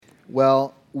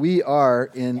Well, we are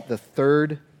in the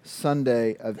third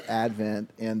Sunday of Advent,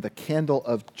 and the candle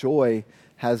of joy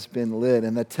has been lit.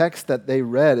 And the text that they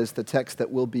read is the text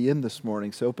that we'll be in this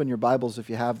morning. So open your Bibles if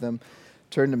you have them.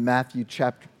 Turn to Matthew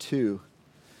chapter 2.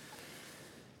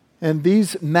 And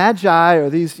these magi, or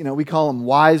these, we call them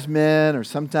wise men, or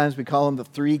sometimes we call them the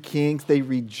three kings, they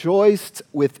rejoiced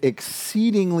with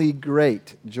exceedingly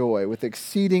great joy,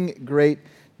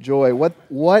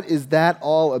 What is that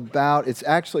all about? It's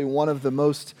actually one of the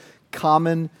most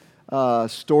common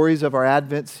stories of our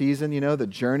Advent season, the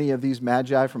journey of these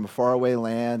magi from a faraway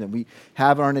land. And we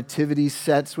have our nativity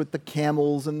sets with the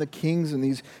camels and the kings and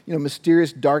these,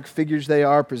 mysterious dark figures they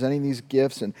are presenting these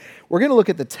gifts. And we're going to look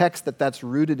at the text that's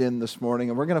rooted in this morning,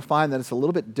 and we're going to find that it's a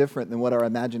little bit different than what our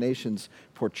imaginations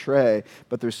portray.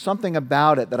 But there's something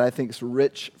about it that I think is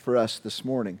rich for us this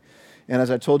morning. And as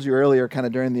I told you earlier, kind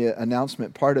of during the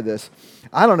announcement part of this,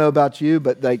 I don't know about you,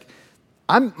 but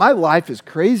my life is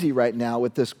crazy right now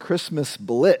with this Christmas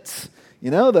blitz.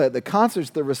 The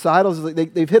concerts, the recitals,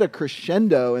 they've hit a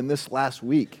crescendo in this last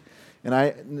week. And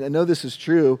I know this is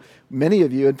true. Many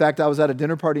of you, in fact, I was at a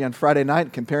dinner party on Friday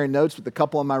night comparing notes with the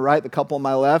couple on my right, the couple on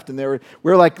my left, and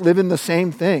we're like living the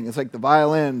same thing. It's like the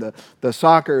violin, the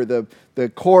soccer, the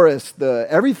chorus,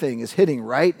 everything is hitting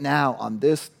right now on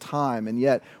this time, and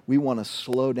yet we want to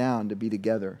slow down to be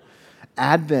together.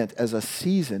 Advent as a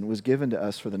season was given to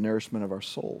us for the nourishment of our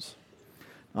souls.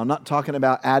 Now, I'm not talking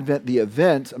about Advent, the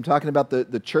event. I'm talking about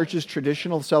the church's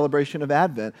traditional celebration of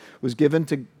Advent was given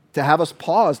to have us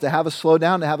pause, to have us slow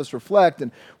down, to have us reflect.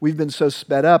 And we've been so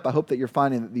sped up. I hope that you're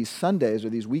finding that these Sundays or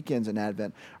these weekends in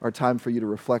Advent are time for you to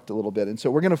reflect a little bit. And so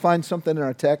we're going to find something in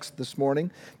our text this morning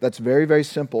that's very, very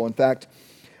simple. In fact,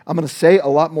 I'm going to say a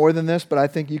lot more than this, but I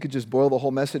think you could just boil the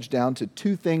whole message down to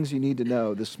two things you need to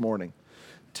know this morning.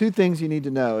 Two things you need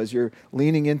to know as you're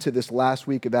leaning into this last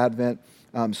week of Advent,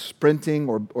 sprinting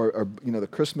or the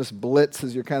Christmas blitz,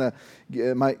 as you're kind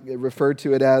of might refer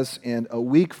to it as. And a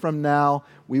week from now,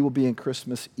 we will be in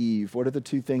Christmas Eve. What are the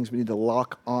two things we need to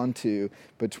lock onto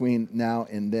between now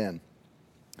and then?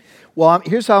 Well,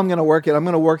 here's how I'm going to work it. I'm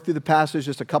going to work through the passage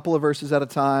just a couple of verses at a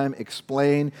time,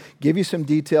 explain, give you some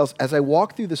details. As I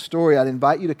walk through the story, I'd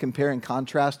invite you to compare and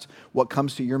contrast what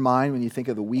comes to your mind when you think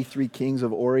of the We Three Kings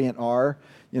of Orient are.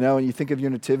 When you think of your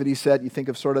nativity set, you think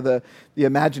of sort of the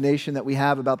imagination that we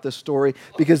have about this story.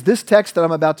 Because this text that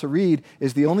I'm about to read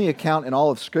is the only account in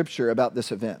all of Scripture about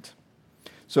this event.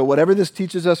 So whatever this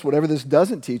teaches us, whatever this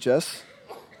doesn't teach us,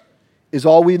 is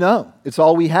all we know. It's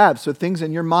all we have. So things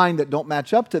in your mind that don't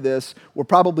match up to this were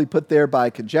probably put there by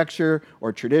conjecture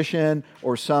or tradition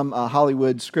or some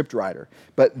Hollywood scriptwriter.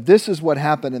 But this is what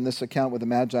happened in this account with the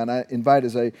Magi. And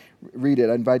as I read it,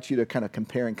 I invite you to kind of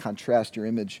compare and contrast your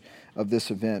image of this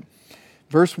event.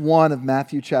 Verse 1 of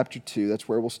Matthew chapter 2, that's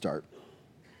where we'll start.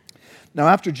 Now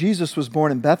after Jesus was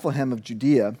born in Bethlehem of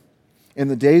Judea, in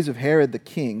the days of Herod the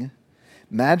king,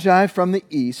 Magi from the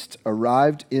east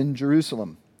arrived in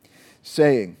Jerusalem,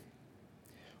 saying,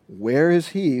 "Where is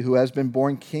he who has been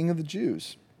born King of the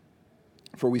Jews?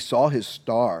 For we saw his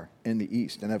star in the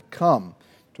east and have come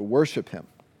to worship him."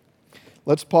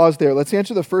 Let's pause there. Let's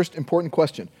answer the first important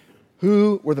question.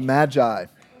 Who were the Magi?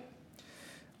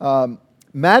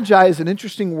 Magi is an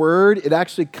interesting word. It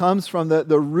actually comes from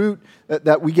the root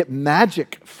that we get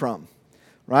magic from.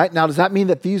 Right? Now, does that mean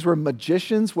that these were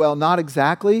magicians? Well, not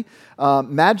exactly.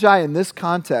 Magi in this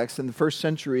context, in the first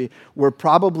century, were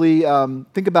probably,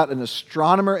 think about an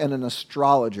astronomer and an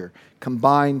astrologer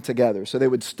combined together. So they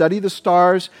would study the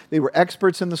stars. They were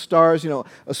experts in the stars.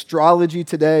 Astrology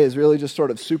today is really just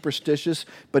sort of superstitious.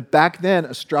 But back then,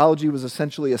 astrology was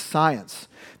essentially a science.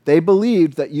 They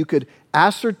believed that you could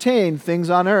ascertain things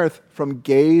on earth from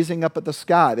gazing up at the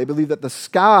sky. They believed that the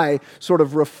sky sort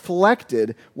of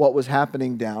reflected what was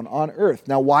happening down on earth.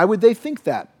 Now, why would they think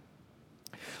that?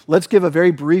 Let's give a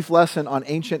very brief lesson on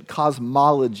ancient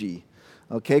cosmology.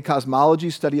 Okay, cosmology,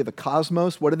 study of the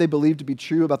cosmos. What do they believe to be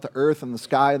true about the earth and the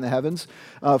sky and the heavens?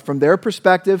 From their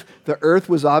perspective, the earth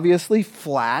was obviously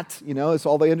flat. It's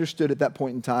all they understood at that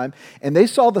point in time. And they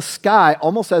saw the sky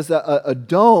almost as a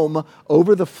dome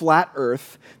over the flat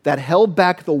earth that held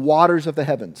back the waters of the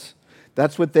heavens.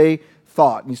 That's what they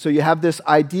thought. And so you have this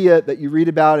idea that you read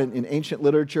about in ancient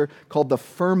literature called the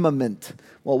firmament.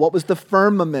 Well, what was the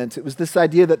firmament? It was this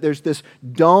idea that there's this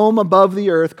dome above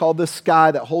the earth called the sky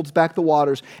that holds back the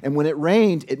waters. And when it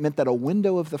rained, it meant that a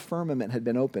window of the firmament had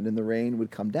been opened and the rain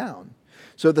would come down.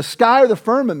 So the sky or the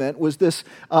firmament was this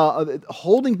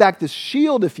holding back this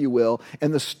shield, if you will,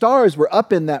 and the stars were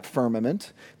up in that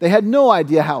firmament. They had no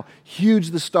idea how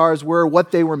huge the stars were,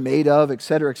 what they were made of, et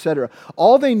cetera, et cetera.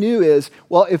 All they knew is,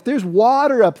 well, if there's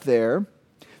water up there,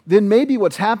 then maybe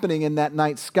what's happening in that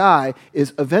night sky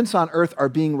is events on earth are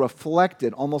being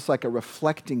reflected, almost like a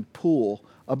reflecting pool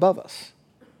above us.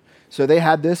 So they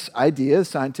had this idea,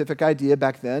 scientific idea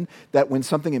back then, that when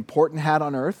something important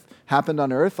happened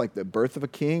on earth, like the birth of a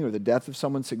king or the death of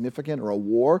someone significant or a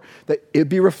war, that it'd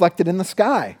be reflected in the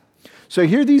sky. So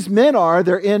here these men are,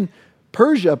 they're in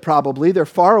Persia probably, they're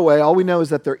far away. All we know is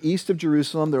that they're east of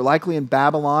Jerusalem. They're likely in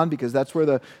Babylon because that's where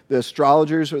the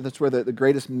astrologers, or that's where the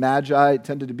greatest magi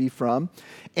tended to be from.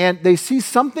 And they see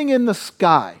something in the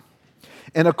sky.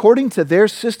 And according to their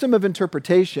system of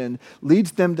interpretation,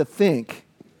 leads them to think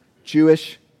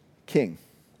Jewish king.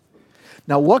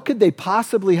 Now, what could they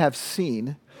possibly have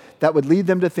seen that would lead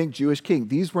them to think Jewish king?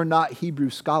 These were not Hebrew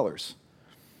scholars.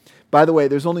 By the way,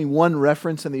 there's only one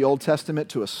reference in the Old Testament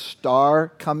to a star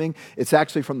coming. It's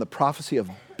actually from the prophecy of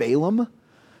Balaam.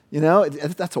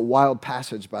 That's a wild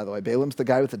passage, by the way. Balaam's the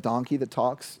guy with the donkey that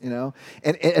talks, And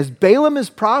as Balaam is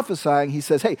prophesying, he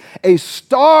says, hey, a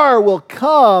star will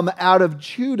come out of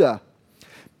Judah.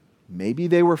 Maybe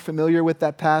they were familiar with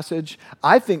that passage.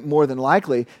 I think more than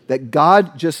likely that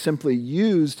God just simply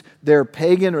used their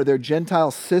pagan or their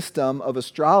Gentile system of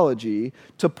astrology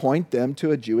to point them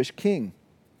to a Jewish king.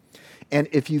 And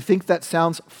if you think that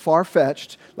sounds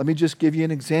far-fetched, let me just give you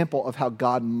an example of how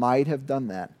God might have done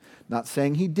that. Not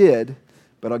saying he did,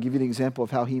 but I'll give you an example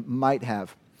of how he might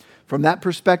have. From that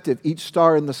perspective, each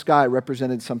star in the sky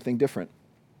represented something different.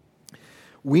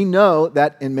 We know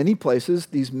that in many places,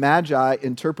 these magi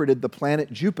interpreted the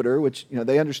planet Jupiter, which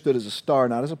they understood as a star,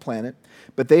 not as a planet,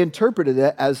 but they interpreted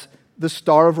it as the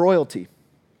star of royalty.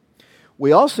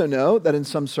 We also know that in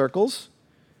some circles,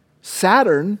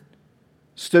 Saturn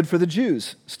stood for the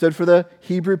Jews, stood for the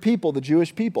Hebrew people, the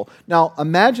Jewish people. Now,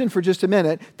 imagine for just a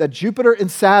minute that Jupiter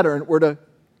and Saturn were to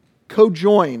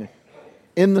co-join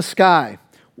in the sky.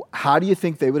 How do you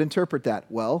think they would interpret that?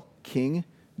 Well, King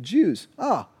Jews.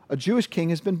 A Jewish king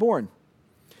has been born.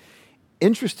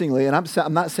 Interestingly, and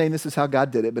I'm not saying this is how God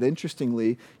did it, but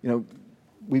interestingly,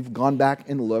 we've gone back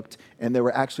and looked, and there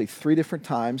were actually 3 different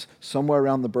times, somewhere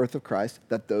around the birth of Christ,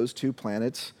 that those 2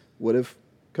 planets would have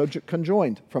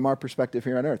conjoined from our perspective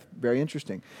here on earth. Very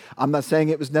interesting. I'm not saying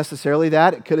it was necessarily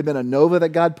that. It could have been a nova that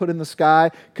God put in the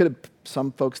sky.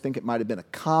 Some folks think it might have been a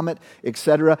comet,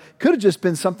 etc. Could have just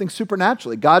been something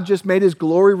supernaturally. God just made his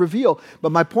glory reveal.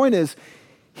 But my point is,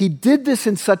 he did this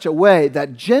in such a way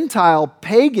that Gentile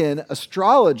pagan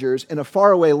astrologers in a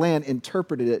faraway land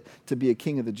interpreted it to be a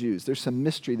king of the Jews. There's some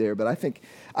mystery there, but I think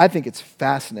it's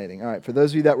fascinating. All right, for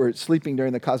those of you that were sleeping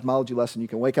during the cosmology lesson, you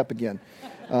can wake up again.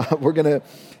 We're going to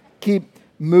keep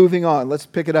moving on. Let's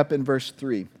pick it up in verse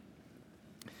 3.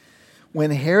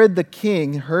 When Herod the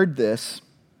king heard this,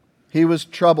 he was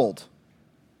troubled.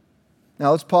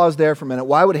 Now let's pause there for a minute.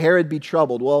 Why would Herod be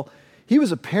troubled? Well, he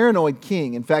was a paranoid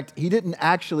king. In fact, he didn't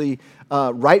actually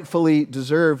rightfully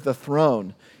deserve the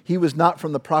throne. He was not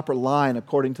from the proper line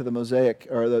according to the Mosaic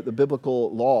or the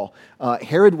biblical law.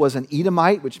 Herod was an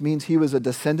Edomite, which means he was a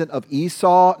descendant of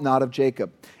Esau, not of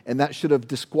Jacob. And that should have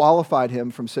disqualified him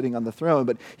from sitting on the throne.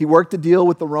 But he worked a deal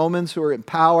with the Romans who were in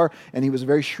power, and he was a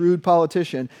very shrewd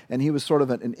politician, and he was sort of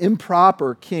an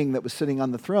improper king that was sitting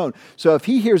on the throne. So if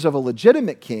he hears of a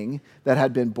legitimate king that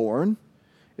had been born,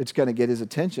 it's going to get his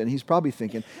attention. He's probably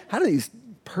thinking, how do these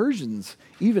Persians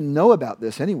even know about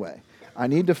this anyway? I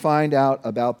need to find out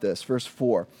about this. Verse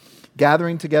 4,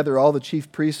 gathering together all the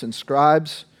chief priests and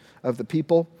scribes of the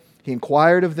people, he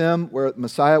inquired of them where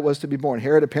Messiah was to be born.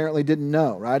 Herod apparently didn't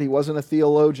know, right? He wasn't a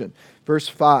theologian. Verse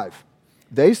 5,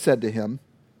 they said to him,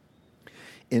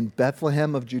 in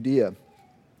Bethlehem of Judea,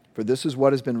 for this is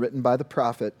what has been written by the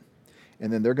prophet.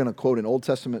 And then they're going to quote an Old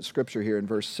Testament scripture here in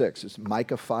verse 6. It's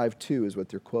Micah 5:2 is what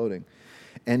they're quoting.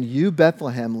 And you,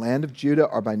 Bethlehem, land of Judah,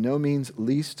 are by no means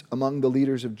least among the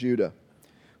leaders of Judah.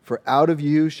 For out of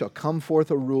you shall come forth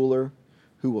a ruler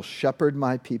who will shepherd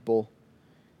my people,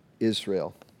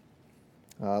 Israel.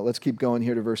 Let's keep going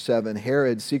here to verse 7.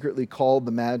 Herod secretly called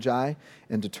the Magi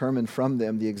and determined from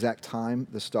them the exact time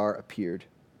the star appeared.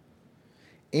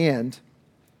 And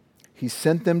he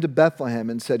sent them to Bethlehem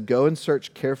and said, go and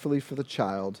search carefully for the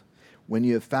child. When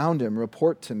you have found him,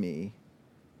 report to me,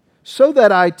 so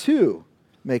that I too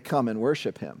may come and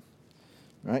worship him.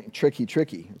 Right?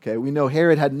 Tricky. Okay, we know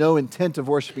Herod had no intent of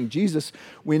worshiping Jesus.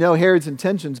 We know Herod's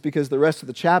intentions because the rest of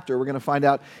the chapter, we're going to find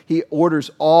out he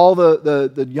orders all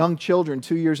the young children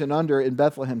 2 years and under in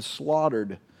Bethlehem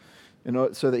slaughtered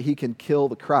so that he can kill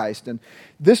the Christ. And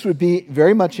this would be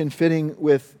very much in fitting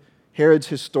with Herod's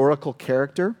historical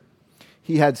character.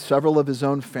 He had several of his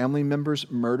own family members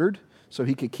murdered so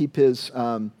he could keep his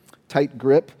tight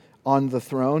grip on the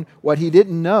throne. What he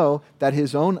didn't know, that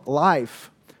his own life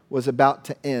was about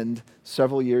to end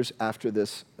several years after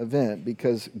this event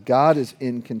because God is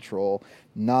in control,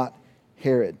 not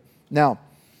Herod. Now,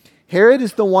 Herod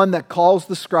is the one that calls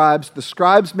the scribes. The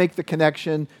scribes make the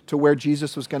connection to where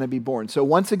Jesus was going to be born. So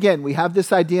once again, we have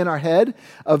this idea in our head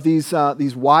of these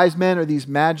wise men or these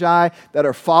magi that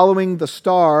are following the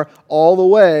star all the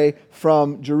way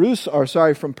from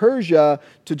Persia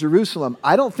to Jerusalem.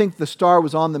 I don't think the star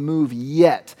was on the move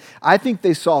yet. I think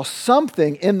they saw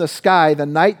something in the sky the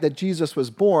night that Jesus was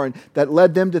born that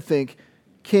led them to think,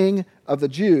 King of the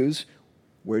Jews.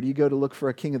 Where do you go to look for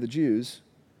a king of the Jews?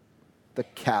 The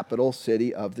capital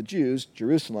city of the Jews,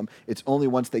 Jerusalem. It's only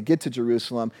once they get to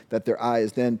Jerusalem that their eye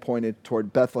is then pointed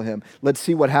toward Bethlehem. Let's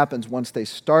see what happens once they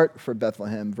start for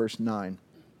Bethlehem, verse 9.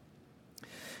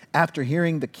 After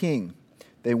hearing the king,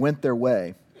 they went their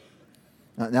way.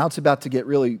 Now it's about to get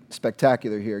really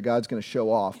spectacular here. God's going to show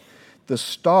off. The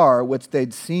star, which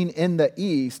they'd seen in the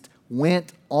east,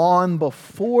 went on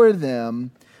before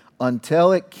them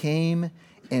until it came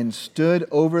and stood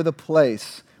over the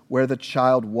place where the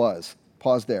child was.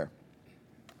 Pause there.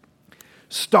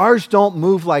 Stars don't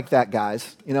move like that,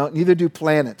 guys. Neither do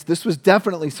planets. This was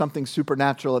definitely something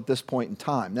supernatural at this point in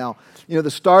time. Now,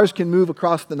 the stars can move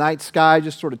across the night sky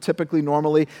just sort of typically,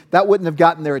 normally. That wouldn't have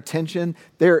gotten their attention.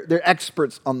 They're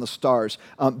experts on the stars.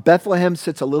 Bethlehem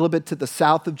sits a little bit to the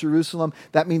south of Jerusalem.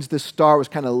 That means this star was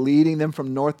kind of leading them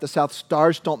from north to south.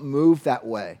 Stars don't move that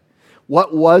way.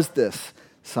 What was this?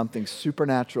 Something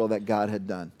supernatural that God had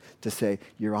done to say,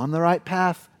 you're on the right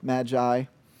path, Magi.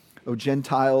 Oh,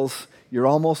 Gentiles, you're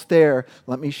almost there.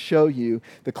 Let me show you.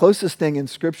 The closest thing in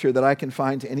Scripture that I can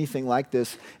find to anything like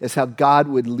this is how God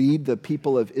would lead the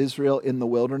people of Israel in the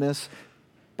wilderness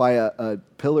by a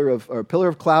pillar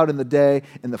of cloud in the day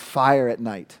and the fire at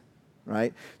night.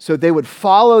 Right? So they would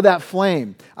follow that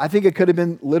flame. I think it could have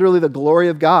been literally the glory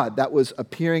of God that was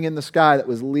appearing in the sky that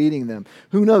was leading them.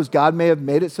 Who knows? God may have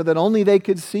made it so that only they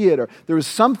could see it, or there was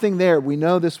something there. We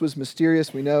know this was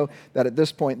mysterious. We know that at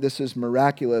this point this is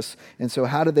miraculous. And so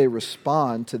how do they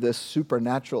respond to this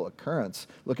supernatural occurrence?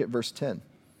 Look at verse 10.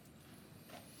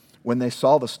 When they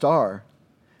saw the star,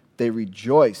 they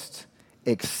rejoiced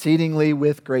exceedingly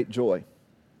with great joy.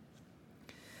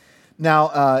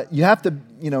 Now, you have to,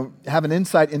 have an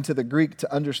insight into the Greek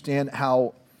to understand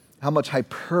how much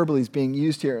hyperbole is being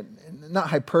used here. Not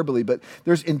hyperbole, but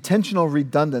there's intentional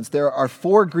redundance. There are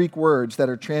 4 Greek words that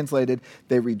are translated.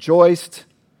 They rejoiced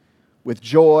with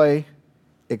joy,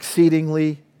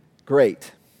 exceedingly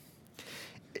great.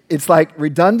 It's like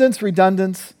redundance.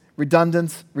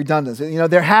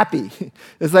 They're happy.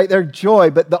 It's like their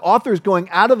joy, but the author is going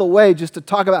out of the way just to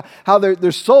talk about how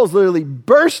their soul's literally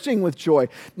bursting with joy.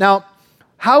 Now,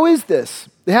 how is this?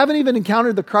 They haven't even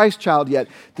encountered the Christ child yet.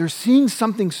 They're seeing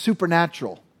something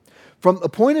supernatural. From the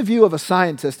point of view of a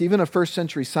scientist, even a first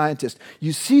century scientist,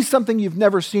 you see something you've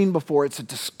never seen before. It's a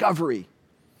discovery.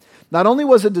 Not only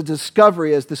was it a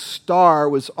discovery as the star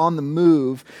was on the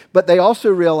move, but they also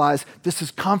realized this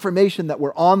is confirmation that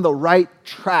we're on the right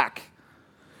track.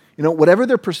 Whatever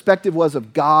their perspective was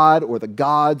of God or the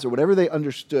gods or whatever they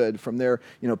understood from their,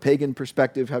 pagan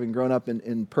perspective, having grown up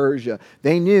in Persia,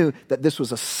 they knew that this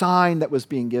was a sign that was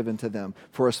being given to them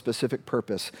for a specific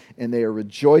purpose, and they are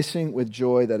rejoicing with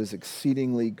joy that is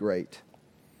exceedingly great.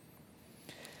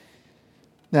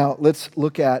 Now, let's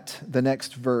look at the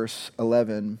next verse,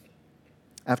 11.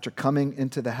 After coming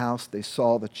into the house, they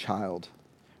saw the child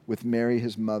with Mary,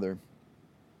 his mother,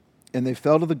 and they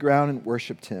fell to the ground and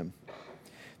worshipped him.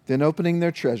 Then opening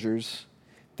their treasures,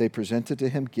 they presented to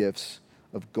him gifts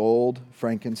of gold,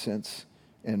 frankincense,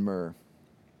 and myrrh.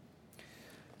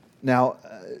 Now,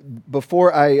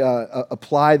 before I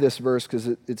apply this verse, because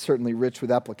it's certainly rich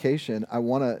with application, I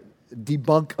want to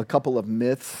debunk a couple of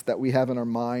myths that we have in our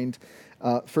mind.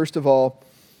 First of all,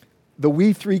 the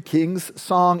We Three Kings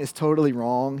song is totally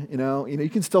wrong. You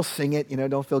can still sing it.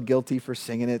 Don't feel guilty for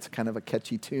singing it. It's kind of a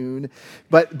catchy tune.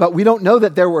 But we don't know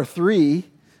that there were 3,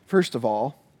 first of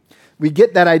all. We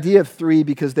get that idea of 3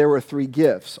 because there were 3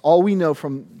 gifts. All we know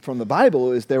from the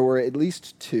Bible is there were at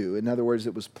least 2. In other words,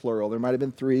 it was plural. There might have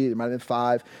been 3, there might have been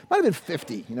 5, might have been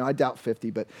 50. I doubt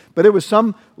 50, but it was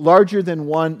some larger than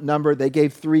one number. They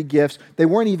gave 3 gifts. They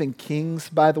weren't even kings,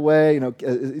 by the way,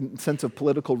 in sense of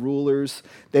political rulers.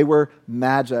 They were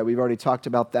magi. We've already talked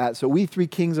about that. So we 3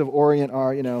 kings of Orient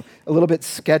are, a little bit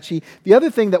sketchy. The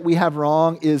other thing that we have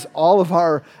wrong is all of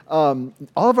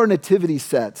our nativity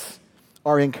sets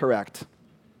are incorrect.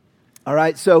 All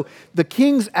right, so the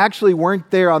kings actually weren't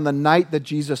there on the night that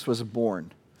Jesus was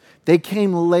born. They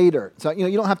came later. So,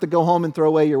 you don't have to go home and throw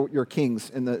away your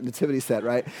kings in the nativity set,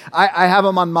 right? I have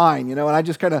them on mine, and I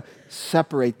just kind of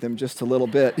separate them just a little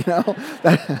bit,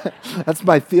 That's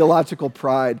my theological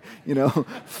pride,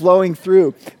 flowing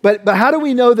through. But how do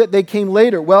we know that they came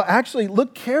later? Well, actually,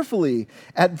 look carefully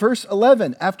at verse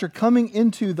 11. After coming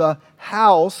into the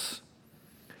house,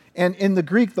 and in the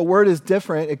Greek, the word is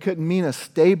different. It couldn't mean a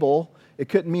stable. It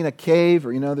couldn't mean a cave,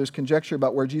 or, there's conjecture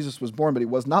about where Jesus was born, but he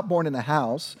was not born in a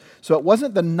house. So it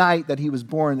wasn't the night that he was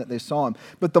born that they saw him.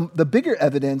 But the bigger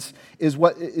evidence is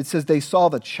what it says they saw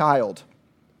the child.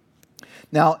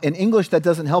 Now, in English, that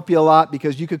doesn't help you a lot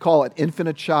because you could call an infant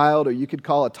a child or you could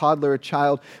call a toddler a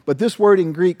child. But this word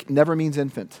in Greek never means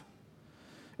infant.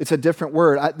 It's a different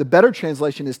word. The better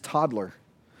translation is toddler.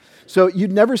 So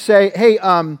you'd never say, hey,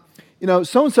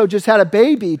 so-and-so just had a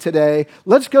baby today.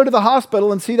 Let's go to the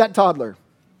hospital and see that toddler.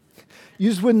 You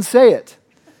just wouldn't say it.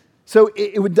 So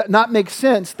it would not make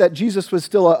sense that Jesus was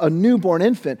still a newborn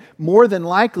infant. More than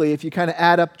likely, if you kind of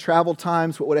add up travel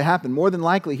times, what would have happened? More than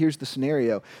likely, here's the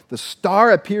scenario. The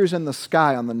star appears in the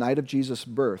sky on the night of Jesus'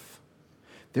 birth.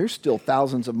 They're still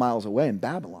thousands of miles away in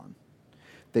Babylon.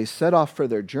 They set off for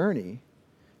their journey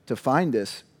to find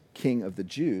this king of the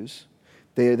Jews.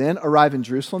 They then arrive in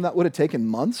Jerusalem. That would have taken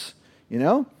months.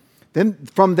 Then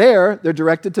from there, they're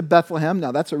directed to Bethlehem.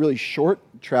 Now, that's a really short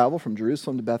travel from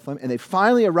Jerusalem to Bethlehem, and they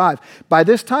finally arrive. By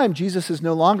this time, Jesus is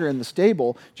no longer in the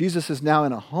stable. Jesus is now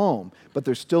in a home, but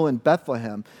they're still in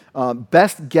Bethlehem.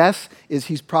 Best guess is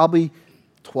he's probably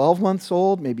 12 months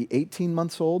old, maybe 18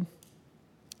 months old.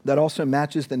 That also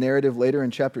matches the narrative later in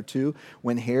chapter 2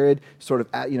 when Herod sort of,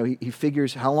 he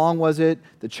figures how long was it?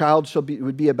 The child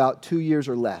would be about 2 years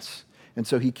or less. And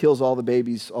so he kills all the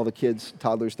babies, all the kids,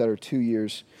 toddlers that are 2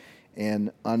 years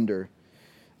and under.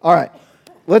 All right,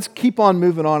 let's keep on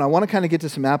moving on. I want to kind of get to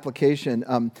some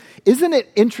application. Isn't it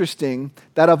interesting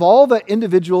that of all the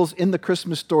individuals in the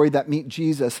Christmas story that meet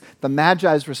Jesus, the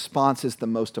Magi's response is the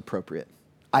most appropriate,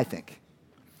 I think.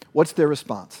 What's their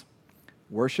response?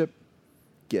 Worship,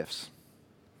 gifts.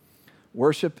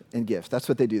 Worship and gifts. That's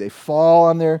what they do. They fall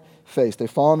on their face. They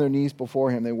fall on their knees before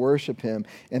him. They worship him,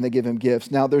 and they give him gifts.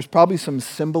 Now, there's probably some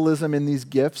symbolism in these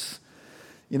gifts.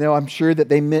 I'm sure that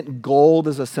they meant gold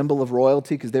as a symbol of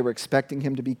royalty because they were expecting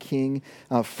him to be king.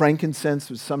 Frankincense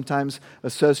was sometimes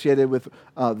associated with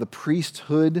the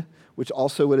priesthood, which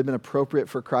also would have been appropriate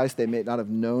for Christ. They may not have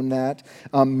known that.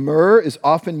 Myrrh is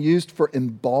often used for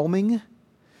embalming.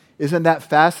 Isn't that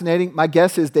fascinating? My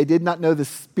guess is they did not know the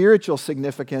spiritual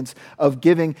significance of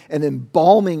giving an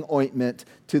embalming ointment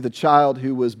to the child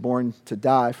who was born to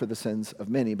die for the sins of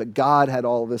many. But God had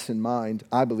all of this in mind,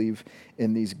 I believe,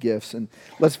 in these gifts. And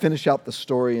let's finish out the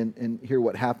story and hear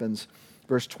what happens.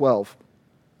 Verse 12.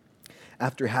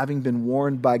 After having been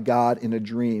warned by God in a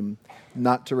dream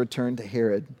not to return to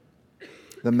Herod,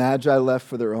 the Magi left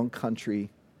for their own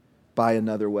country by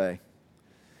another way.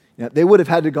 They would have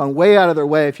had to have gone way out of their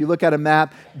way. If you look at a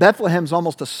map, Bethlehem's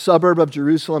almost a suburb of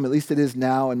Jerusalem. At least it is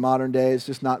now in modern day. It's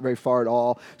just not very far at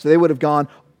all. So they would have gone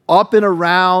up and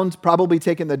around, probably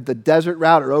taken the desert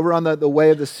route or over on the way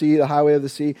of the sea, the highway of the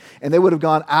sea. And they would have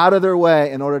gone out of their way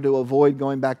in order to avoid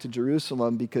going back to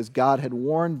Jerusalem because God had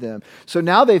warned them. So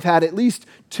now they've had at least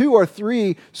 2 or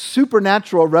 3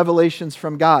 supernatural revelations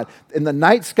from God. In the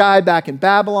night sky back in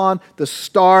Babylon, the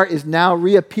star is now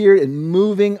reappeared and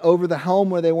moving over the home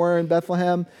where they were in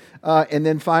Bethlehem. And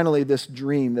then finally, this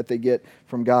dream that they get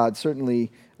from God.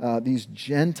 Certainly, these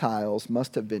Gentiles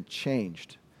must have been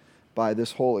changed by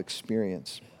this whole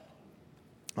experience.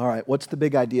 All right, what's the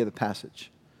big idea of the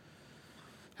passage?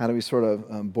 How do we sort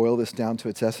of boil this down to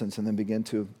its essence and then begin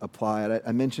to apply it?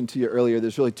 I mentioned to you earlier,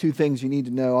 there's really 2 things you need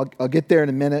to know. I'll get there in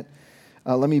a minute.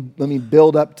 Let me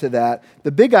build up to that.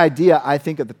 The big idea, I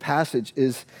think, of the passage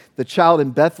is the child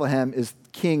in Bethlehem is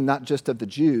king not just of the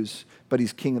Jews, but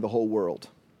he's king of the whole world.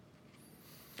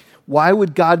 Why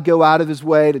would God go out of his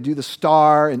way to do the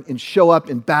star and show up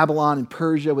in Babylon and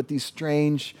Persia with these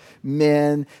strange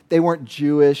men? They weren't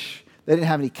Jewish. They didn't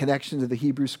have any connection to the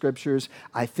Hebrew scriptures.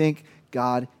 I think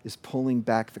God is pulling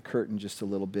back the curtain just a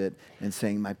little bit and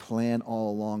saying, my plan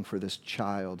all along for this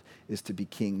child is to be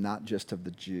king not just of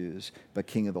the Jews, but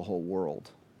king of the whole world.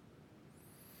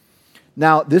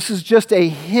 Now, this is just a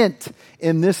hint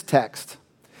in this text.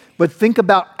 But think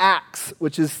about Acts,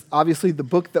 which is obviously the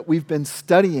book that we've been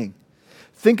studying.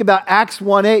 Think about Acts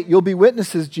 1:8. You'll be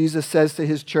witnesses, Jesus says to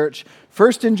his church,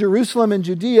 first in Jerusalem and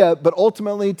Judea, but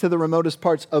ultimately to the remotest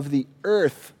parts of the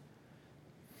earth.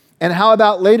 And how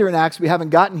about later in Acts, we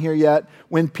haven't gotten here yet,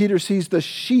 when Peter sees the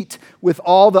sheet with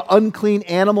all the unclean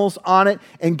animals on it,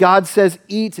 and God says,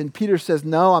 eat, and Peter says,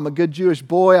 no, I'm a good Jewish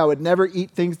boy, I would never eat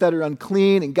things that are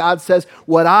unclean, and God says,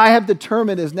 what I have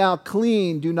determined is now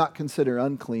clean, do not consider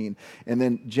unclean. And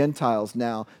then Gentiles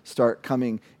now start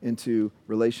coming into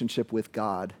relationship with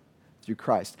God through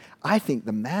Christ. I think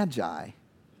the Magi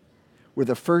were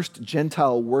the first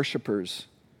Gentile worshipers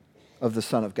of the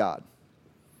Son of God.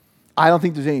 I don't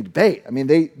think there's any debate. I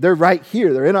mean, they're right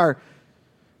here. They're in our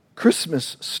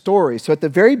Christmas story. So at the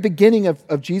very beginning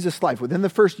of Jesus' life, within the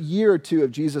first year or two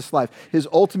of Jesus' life, his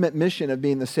ultimate mission of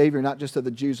being the Savior, not just of the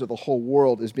Jews, of the whole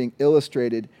world, is being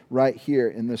illustrated right here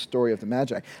in this story of the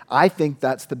Magi. I think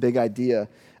that's the big idea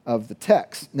of the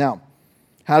text. Now,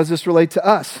 how does this relate to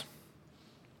us?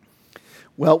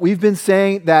 Well, we've been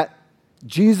saying that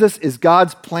Jesus is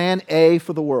God's plan A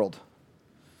for the world.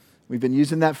 We've been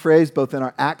using that phrase both in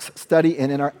our Acts study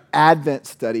and in our Advent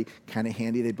study. Kind of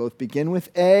handy, they both begin with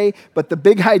A, but the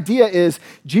big idea is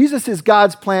Jesus is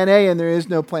God's plan A and there is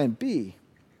no plan B.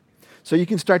 So you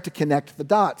can start to connect the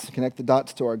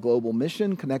dots to our global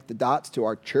mission, connect the dots to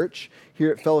our church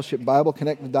here at Fellowship Bible,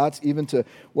 connect the dots even to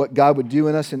what God would do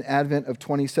in us in Advent of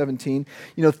 2017.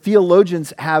 You know,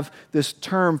 theologians have this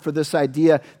term for this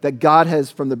idea that God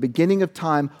has, from the beginning of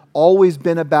time, always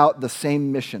been about the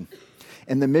same mission.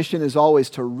 And the mission is always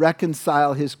to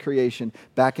reconcile his creation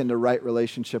back into right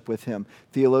relationship with him.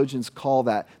 Theologians call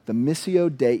that the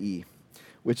Missio Dei,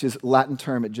 which is a Latin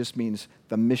term. It just means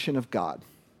the mission of God.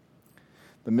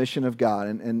 The mission of God.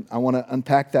 And I want to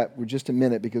unpack that for just a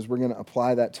minute because we're going to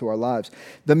apply that to our lives.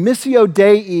 The Missio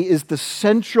Dei is the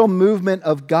central movement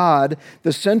of God,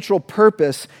 the central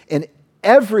purpose in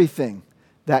everything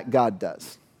that God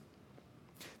does.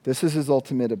 This is his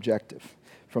ultimate objective.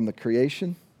 From the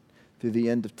creation through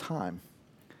the end of time.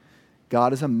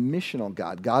 God is a missional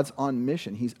God. God's on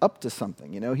mission. He's up to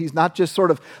something, you know. He's not just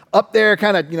sort of up there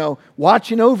kind of, you know,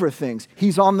 watching over things.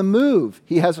 He's on the move.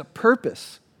 He has a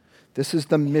purpose. This is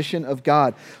the mission of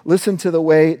God. Listen to the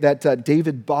way that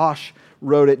David Bosch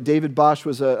wrote it. David Bosch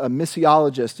was a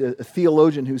missiologist, a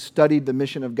theologian who studied the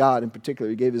mission of God in particular.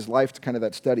 He gave his life to kind of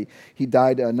that study. He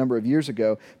died a number of years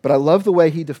ago. But I love the way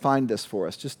he defined this for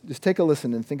us. Just take a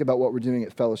listen and think about what we're doing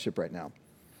at Fellowship right now.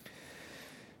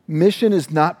 Mission is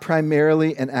not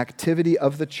primarily an activity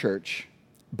of the church,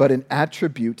 but an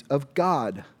attribute of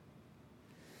God.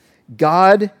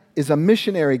 God is a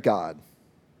missionary God.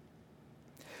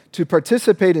 To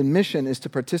participate in mission is to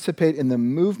participate in the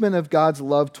movement of God's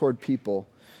love toward people,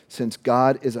 since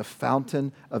God is a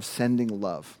fountain of sending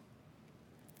love.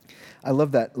 I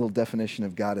love that little definition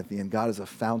of God at the end. God is a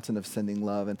fountain of sending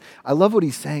love. And I love what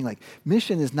he's saying, like,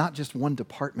 mission is not just one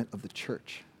department of the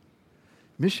church.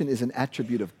 Mission is an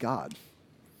attribute of God.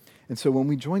 And so when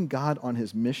we join God on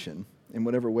his mission, in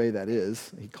whatever way that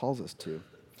is, he calls us to,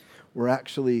 we're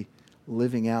actually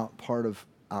living out part of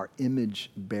our image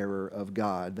bearer of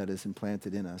God that is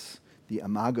implanted in us, the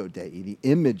imago Dei, the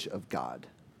image of God.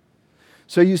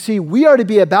 So you see, we are to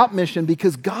be about mission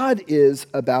because God is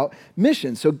about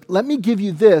mission. So let me give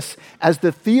you this as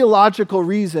the theological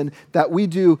reason that we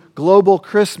do global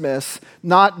Christmas,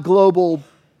 not global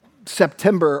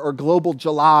September or global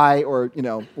July or, you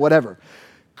know, whatever.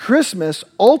 Christmas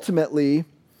ultimately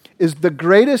is the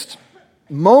greatest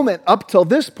moment up till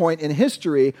this point in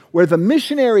history where the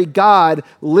missionary God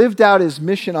lived out his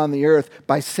mission on the earth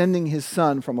by sending his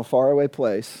son from a faraway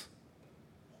place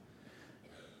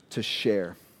to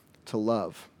share, to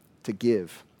love, to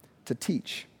give, to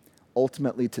teach,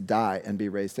 ultimately to die and be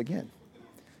raised again.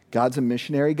 God's a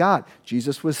missionary God.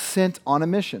 Jesus was sent on a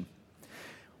mission.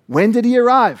 When did he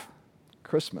arrive?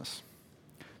 Christmas.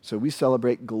 So we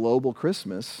celebrate global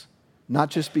Christmas, not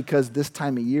just because this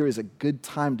time of year is a good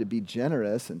time to be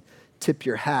generous and tip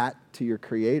your hat to your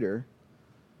Creator.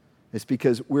 It's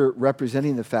because we're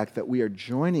representing the fact that we are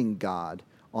joining God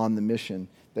on the mission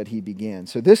that he began.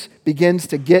 So this begins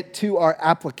to get to our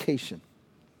application.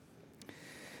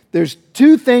 There's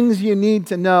two things you need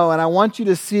to know, and I want you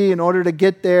to see in order to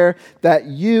get there that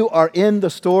you are in the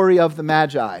story of the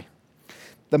Magi.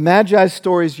 The Magi's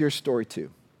story is your story too.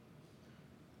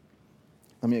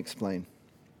 Let me explain.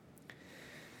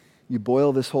 You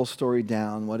boil this whole story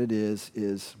down, what it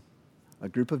is a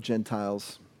group of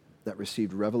Gentiles that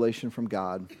received revelation from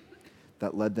God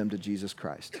that led them to Jesus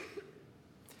Christ.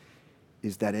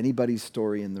 Is that anybody's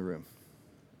story in the room?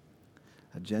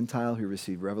 A Gentile who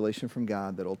received revelation from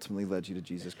God that ultimately led you to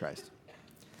Jesus Christ.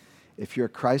 If you're a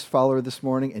Christ follower this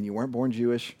morning and you weren't born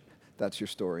Jewish, that's your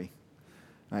story.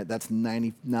 All right, that's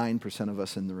 99% of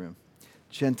us in the room.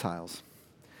 Gentiles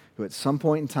who at some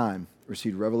point in time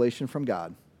received revelation from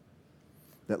God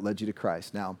that led you to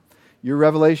Christ. Now, your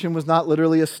revelation was not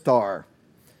literally a star.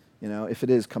 If it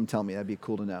is, come tell me. That'd be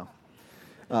cool to know.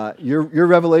 Your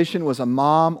revelation was a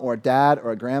mom or a dad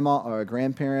or a grandma or a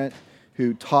grandparent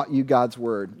who taught you God's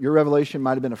word. Your revelation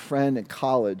might have been a friend in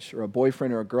college or a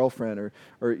boyfriend or a girlfriend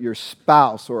or your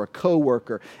spouse or a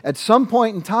coworker. At some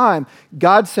point in time,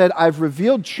 God said, I've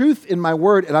revealed truth in my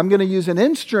word, and I'm going to use an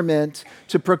instrument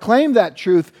to proclaim that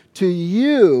truth to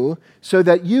you so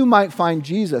that you might find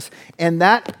Jesus. And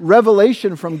that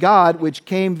revelation from God, which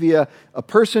came via a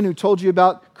person who told you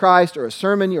about Christ or a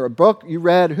sermon or a book you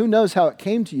read, who knows how it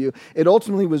came to you, it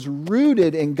ultimately was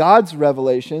rooted in God's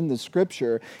revelation, the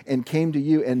scripture, and came to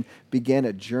you and began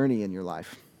a journey in your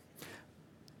life.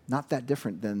 Not that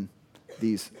different than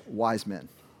these wise men.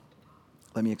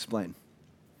 Let me explain.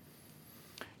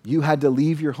 You had to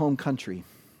leave your home country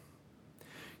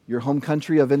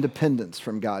of independence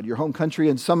from God, your home country,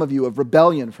 and some of you, of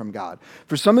rebellion from God.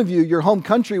 For some of you, your home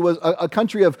country was a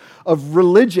country of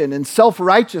religion and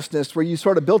self-righteousness, where you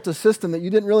sort of built a system that you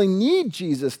didn't really need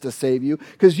Jesus to save you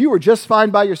because you were just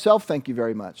fine by yourself, thank you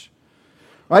very much.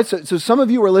 Right? So some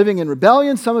of you were living in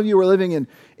rebellion, some of you were living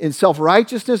in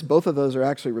self-righteousness. Both of those are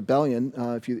actually rebellion,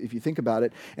 if you think about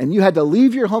it. And you had to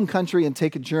leave your home country and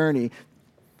take a journey,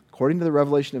 according to the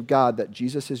revelation of God, that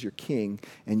Jesus is your king,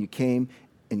 and you came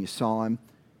and you saw him,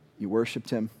 you worshiped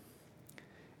him,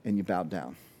 and you bowed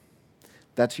down.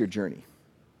 That's your journey,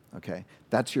 okay?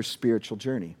 That's your spiritual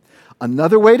journey.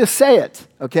 Another way to say it,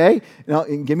 okay?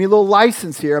 And give me a little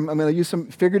license here. I'm going to use some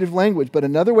figurative language, but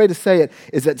another way to say it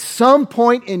is at some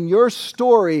point in your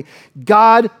story,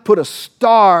 God put a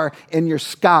star in your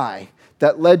sky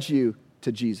that led you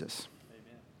to Jesus.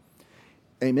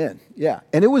 Amen. Yeah.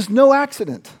 And it was no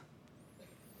accident.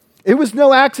 It was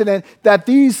no accident that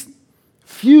these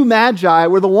few magi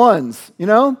were the ones,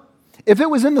 If it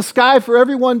was in the sky for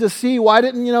everyone to see, why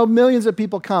didn't, millions of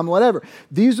people come? Whatever.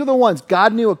 These are the ones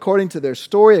God knew according to their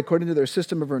story, according to their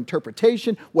system of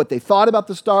interpretation, what they thought about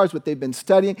the stars, what they've been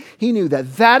studying. He knew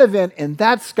that event in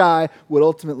that sky would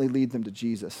ultimately lead them to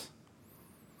Jesus.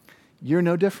 You're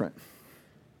no different.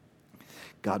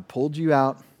 God pulled you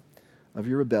out of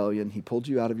your rebellion. He pulled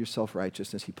you out of your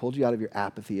self-righteousness. He pulled you out of your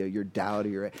apathy or your doubt or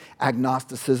your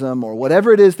agnosticism or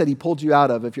whatever it is that he pulled you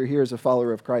out of if you're here as a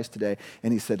follower of Christ today.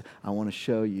 And he said, I want to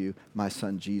show you my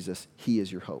son Jesus. He is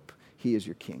your hope. He is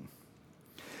your king.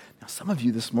 Now, some of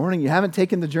you this morning, you haven't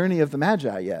taken the journey of the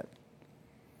Magi yet.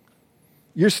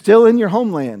 You're still in your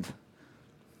homeland.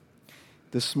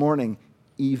 This morning,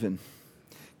 even,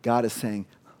 God is saying,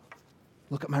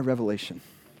 look at my revelation.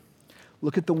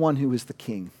 Look at the one who is the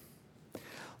king.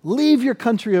 Leave your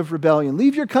country of rebellion.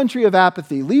 Leave your country of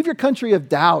apathy. Leave your country of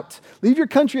doubt. Leave your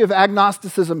country of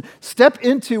agnosticism. Step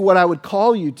into what I would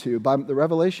call you to by the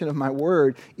revelation of my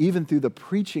word, even through the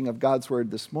preaching of God's word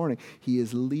this morning. He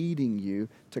is leading you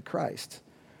to Christ.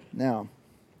 Now,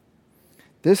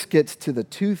 this gets to the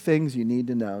two things you need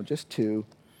to know, just two.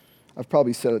 I've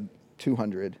probably said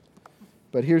 200,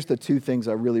 but here's the two things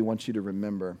I really want you to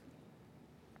remember.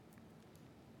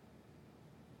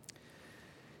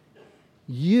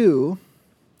 You,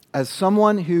 as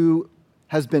someone who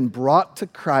has been brought to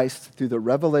Christ through the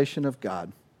revelation of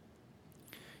God,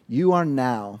 you are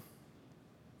now,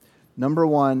 number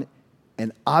one,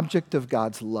 an object of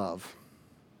God's love.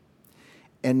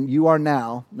 And you are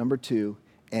now, number two,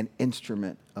 an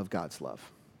instrument of God's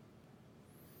love.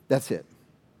 That's it.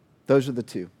 Those are the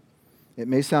two. It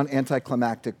may sound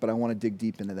anticlimactic, but I want to dig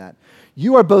deep into that.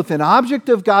 You are both an object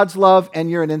of God's love and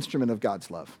you're an instrument of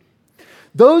God's love.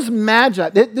 Those magi,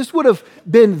 this would have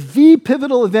been the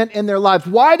pivotal event in their lives.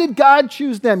 Why did God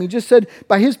choose them? He just said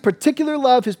by his particular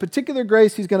love, his particular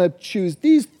grace, he's going to choose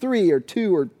these 3 or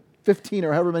 2 or 15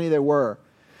 or however many there were.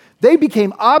 They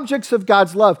became objects of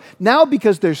God's love. Now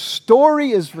because their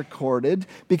story is recorded,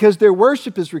 because their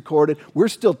worship is recorded, we're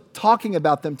still talking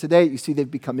about them today. You see, they've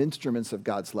become instruments of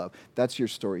God's love. That's your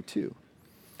story too.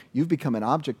 You've become an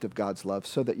object of God's love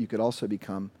so that you could also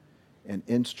become an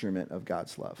instrument of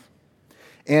God's love.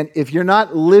 And if you're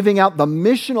not living out the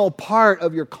missional part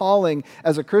of your calling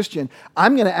as a Christian,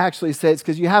 I'm going to actually say it's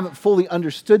because you haven't fully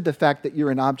understood the fact that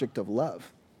you're an object of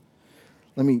love.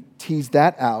 Let me tease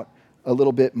that out a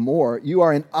little bit more. You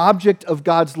are an object of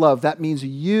God's love. That means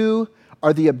you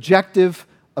are the objective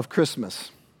of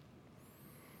Christmas.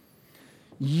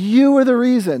 You are the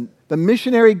reason the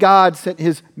missionary God sent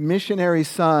his missionary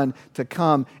son to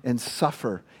come and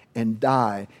suffer and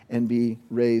die and be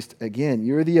raised again.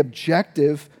 You're the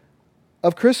objective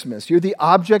of Christmas. You're the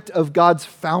object of God's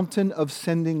fountain of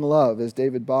sending love, as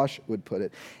David Bosch would put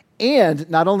it. And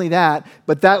not only that,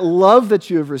 but that love that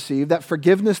you have received, that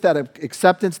forgiveness, that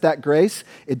acceptance, that grace,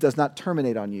 it does not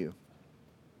terminate on you.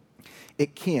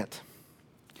 It can't.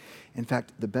 In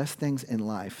fact, the best things in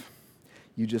life,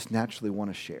 you just naturally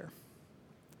want to share.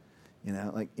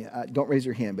 Don't raise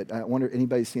your hand, but I wonder if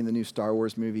anybody's seen the new Star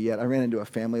Wars movie yet. I ran into a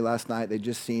family last night. They'd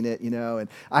just seen it, and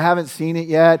I haven't seen it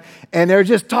yet. And they're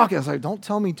just talking. I was like, don't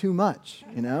tell me too much,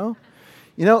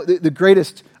 The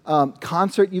greatest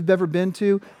concert you've ever been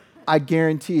to, I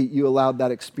guarantee you allowed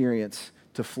that experience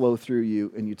to flow through you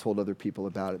and you told other people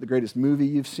about it. The greatest movie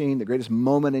you've seen, the greatest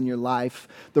moment in your life,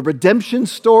 the redemption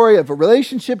story of a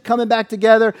relationship coming back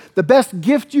together, the best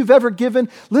gift you've ever given.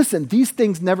 Listen, these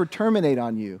things never terminate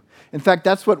on you. In fact,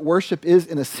 that's what worship is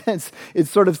in a sense. It's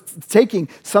sort of taking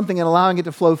something and allowing it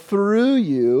to flow through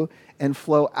you and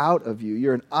flow out of you.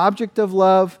 You're an object of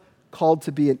love called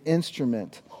to be an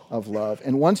instrument of love.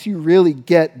 And once you really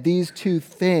get these two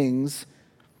things,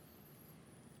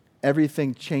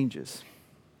 everything changes.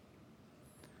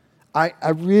 I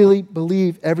really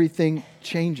believe everything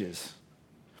changes.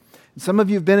 And some of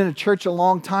you have been in a church a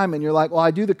long time and you're like, well,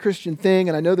 I do the Christian thing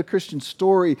and I know the Christian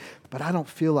story, but I don't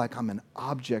feel like I'm an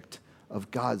object of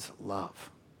God's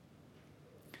love.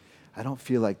 I don't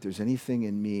feel like there's anything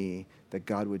in me that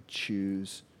God would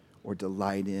choose or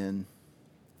delight in.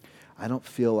 I don't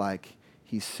feel like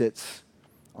he sits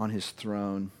on his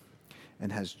throne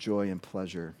and has joy and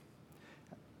pleasure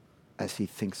as he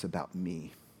thinks about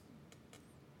me.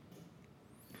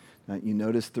 Now, you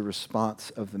notice the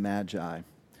response of the Magi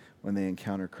when they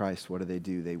encounter Christ. What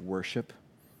do? They worship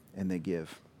and they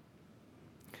give.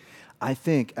 I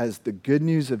think as the good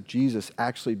news of Jesus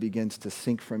actually begins to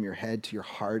sink from your head to your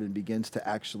heart and begins to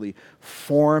actually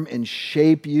form and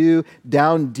shape you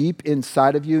down deep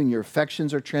inside of you and your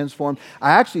affections are transformed,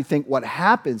 I actually think what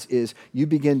happens is you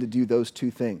begin to do those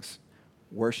two things,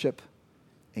 worship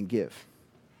and give.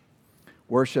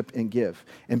 Worship and give.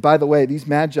 And by the way, these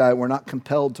Magi were not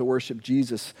compelled to worship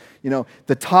Jesus.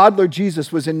 The toddler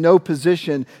Jesus was in no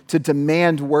position to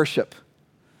demand worship.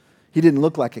 He didn't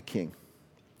look like a king.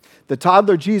 The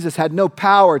toddler Jesus had no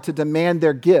power to demand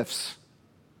their gifts.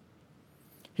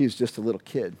 He was just a little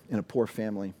kid in a poor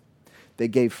family. They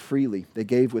gave freely. They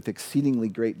gave with exceedingly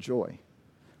great joy,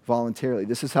 voluntarily.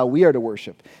 This is how we are to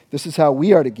worship. This is how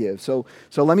we are to give. So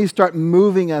let me start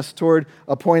moving us toward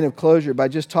a point of closure by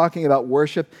just talking about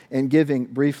worship and giving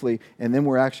briefly, and then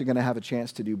we're actually going to have a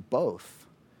chance to do both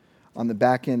on the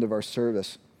back end of our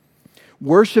service.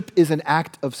 Worship is an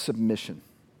act of submission.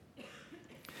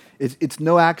 It's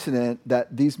no accident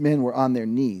that these men were on their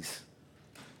knees.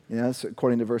 So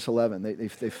according to verse 11,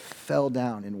 they fell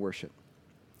down in worship.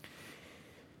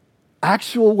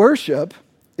 Actual worship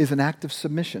is an act of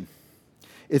submission.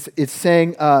 It's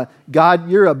saying, God,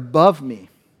 you're above me.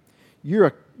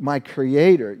 You're my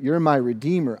creator. You're my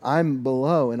redeemer. I'm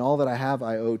below, and all that I have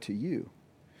I owe to you.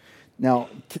 Now,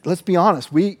 let's be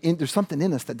honest. There's something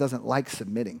in us that doesn't like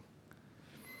submitting.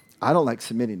 I don't like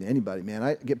submitting to anybody, man.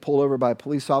 I get pulled over by a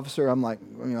police officer. I'm like,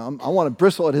 I want to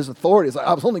bristle at his authority. It's like,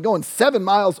 I was only going 7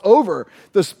 miles over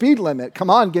the speed limit. Come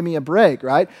on, give me a break,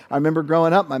 right? I remember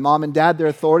growing up, my mom and dad, their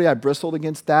authority, I bristled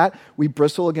against that. We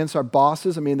bristle against our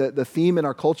bosses. I mean, the theme in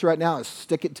our culture right now is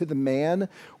stick it to the man.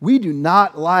 We do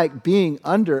not like being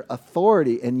under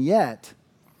authority, and yet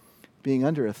being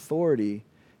under authority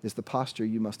is the posture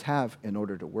you must have in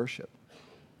order to worship.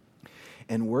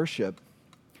 And worship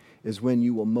is when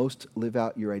you will most live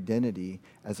out your identity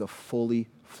as a fully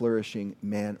flourishing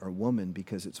man or woman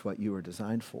because it's what you were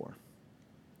designed for.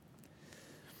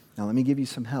 Now, let me give you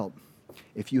some help.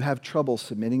 If you have trouble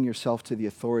submitting yourself to the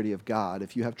authority of God,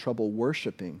 if you have trouble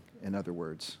worshiping, in other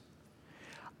words,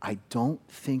 I don't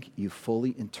think you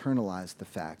fully internalize the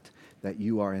fact that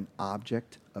you are an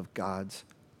object of God's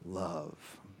love.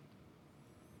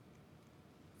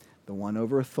 The one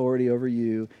over authority over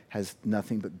you has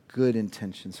nothing but good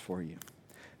intentions for you,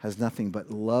 has nothing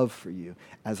but love for you.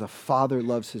 As a father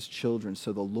loves his children,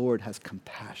 so the Lord has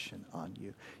compassion on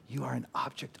you. You are an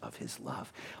object of his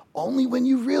love. Only when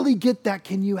you really get that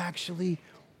can you actually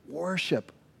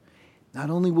worship. Not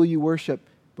only will you worship,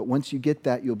 but once you get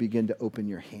that, you'll begin to open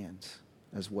your hands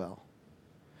as well.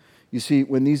 You see,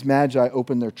 when these Magi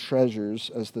opened their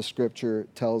treasures, as the scripture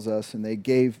tells us, and they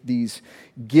gave these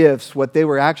gifts, what they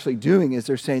were actually doing is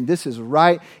they're saying, this is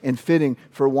right and fitting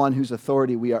for one whose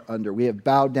authority we are under. We have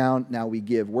bowed down, now we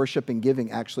give. Worship and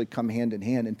giving actually come hand in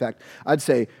hand. In fact, I'd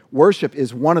say worship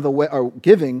is one of the ways, or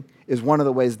giving is one of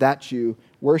the ways that you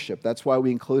worship. That's why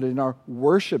we include it in our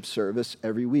worship service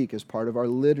every week as part of our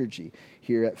liturgy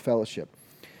here at Fellowship.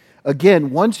 Again,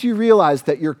 once you realize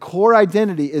that your core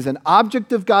identity is an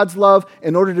object of God's love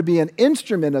in order to be an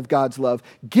instrument of God's love,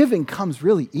 giving comes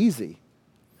really easy.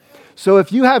 So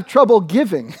if you have trouble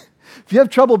giving, if you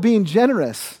have trouble being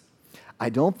generous,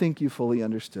 I don't think you fully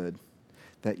understood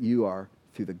that you are,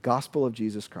 through the gospel of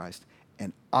Jesus Christ,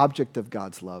 an object of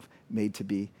God's love, made to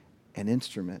be an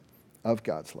instrument of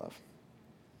God's love.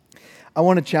 I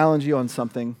want to challenge you on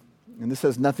something, and this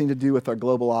has nothing to do with our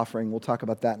global offering. We'll talk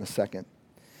about that in a second.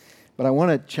 But I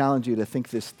want to challenge you to think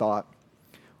this thought.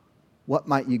 What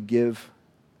might you give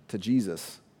to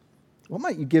Jesus? What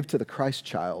might you give to the Christ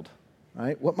child?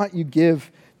 Right? What might you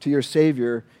give to your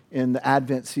Savior in the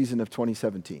Advent season of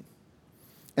 2017?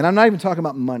 And I'm not even talking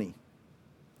about money.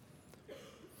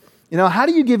 How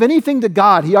do you give anything to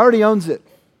God? He already owns it.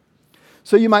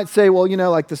 So you might say, well,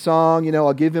 like the song,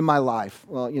 I'll give him my life.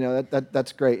 Well,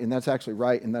 that's great, and that's actually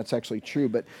right, and that's actually true.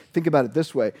 But think about it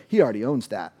this way. He already owns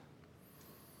that.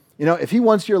 If he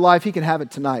wants your life, he can have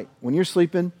it tonight. When you're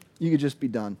sleeping, you could just be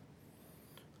done.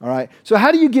 All right? So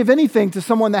how do you give anything to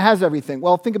someone that has everything?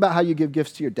 Well, think about how you give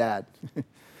gifts to your dad.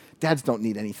 Dads don't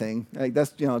need anything.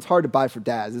 That's it's hard to buy for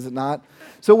dads, is it not?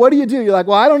 So what do? You're like,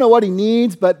 well, I don't know what he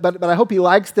needs, but I hope he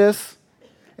likes this,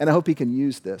 and I hope he can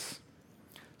use this.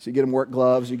 So you get him work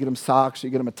gloves, you get him socks,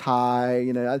 you get him a tie,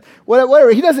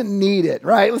 whatever. He doesn't need it,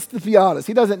 right? Let's be honest.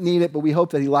 He doesn't need it, but we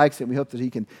hope that he likes it. We hope that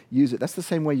he can use it. That's the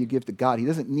same way you give to God. He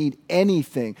doesn't need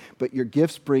anything, but your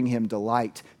gifts bring him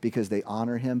delight because they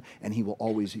honor him, and he will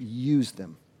always use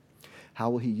them. How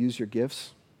will he use your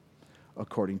gifts?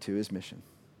 According to his mission.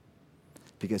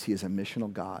 Because he is a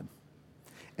missional God,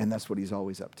 and that's what he's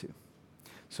always up to.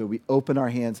 So we open our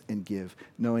hands and give,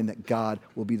 knowing that God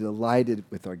will be delighted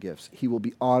with our gifts. He will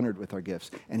be honored with our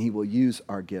gifts, and he will use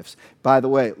our gifts. By the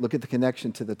way, look at the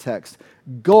connection to the text.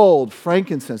 Gold,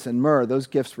 frankincense, and myrrh, those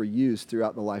gifts were used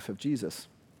throughout the life of Jesus.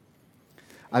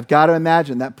 I've got to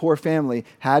imagine that poor family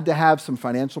had to have some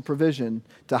financial provision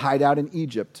to hide out in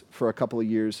Egypt for a couple of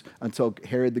years until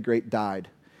Herod the Great died.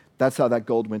 That's how that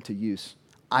gold went to use.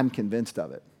 I'm convinced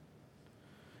of it.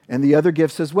 And the other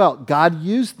gifts as well. God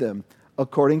used them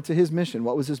according to his mission.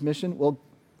 What was his mission? Well,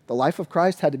 the life of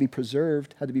Christ had to be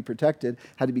preserved, had to be protected,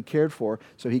 had to be cared for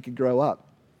so he could grow up,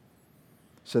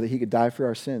 so that he could die for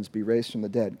our sins, be raised from the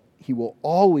dead. He will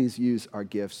always use our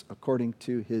gifts according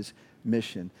to his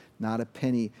mission. Not a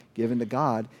penny given to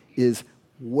God is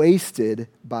wasted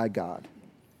by God.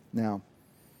 Now,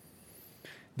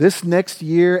 this next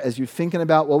year, as you're thinking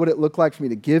about what would it look like for me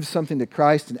to give something to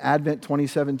Christ in Advent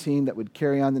 2017 that would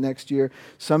carry on the next year,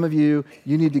 some of you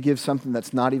need to give something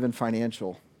that's not even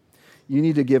financial. You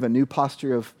need to give a new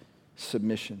posture of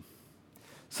submission.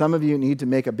 Some of you need to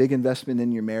make a big investment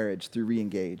in your marriage through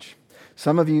Reengage.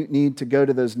 Some of you need to go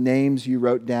to those names you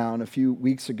wrote down a few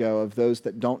weeks ago of those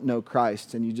that don't know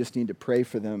Christ, and you just need to pray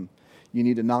for them. You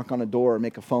need to knock on a door or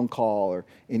make a phone call or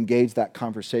engage that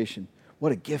conversation.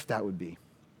 What a gift that would be.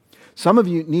 Some of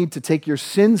you need to take your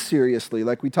sin seriously,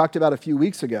 like we talked about a few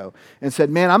weeks ago, and said,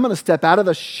 man, I'm going to step out of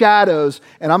the shadows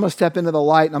and I'm going to step into the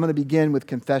light and I'm going to begin with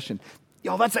confession.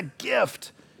 Yo, that's a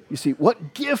gift. You see,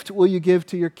 what gift will you give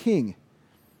to your king?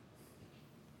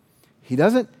 He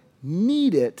doesn't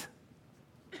need it,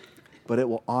 but it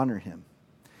will honor him,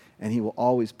 and he will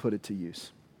always put it to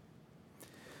use.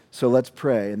 So let's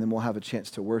pray, and then we'll have a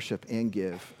chance to worship and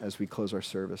give as we close our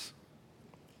service.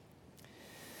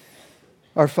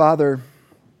 Our Father,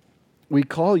 we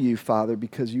call you Father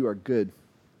because you are good.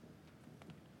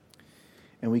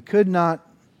 And we could not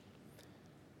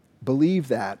believe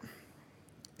that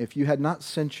if you had not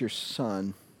sent your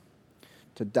Son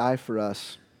to die for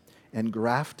us and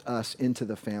graft us into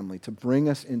the family, to bring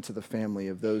us into the family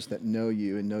of those that know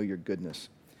you and know your goodness.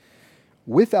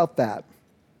 Without that,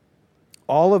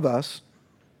 all of us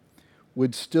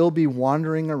would still be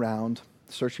wandering around,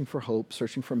 searching for hope,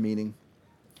 searching for meaning.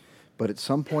 But at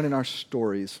some point in our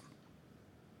stories,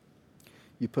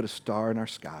 you put a star in our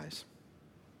skies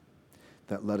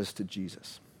that led us to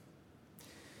Jesus.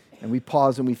 And we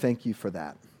pause and we thank you for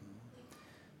that.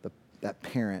 That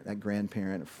parent, that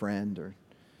grandparent, a friend, or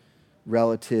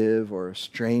relative, or a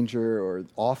stranger, or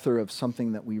author of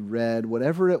something that we read,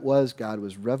 whatever it was, God,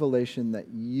 was revelation that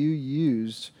you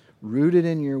used, rooted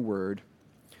in your word.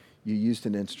 You used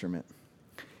an instrument.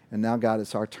 And now, God,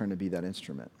 it's our turn to be that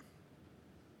instrument.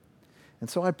 And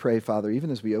so I pray, Father,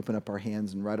 even as we open up our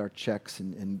hands and write our checks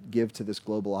and give to this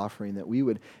global offering, that we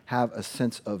would have a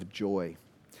sense of joy,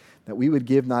 that we would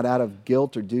give not out of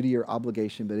guilt or duty or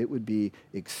obligation, but it would be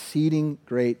exceeding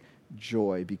great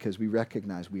joy because we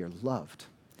recognize we are loved,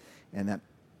 and that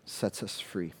sets us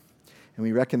free. And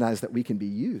we recognize that we can be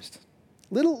used.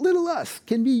 Little us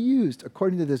can be used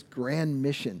according to this grand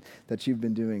mission that you've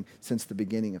been doing since the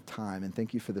beginning of time. And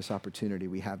thank you for this opportunity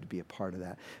we have to be a part of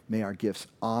that. May our gifts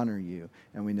honor you,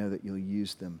 and we know that you'll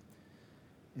use them.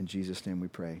 In Jesus' name we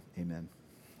pray. Amen.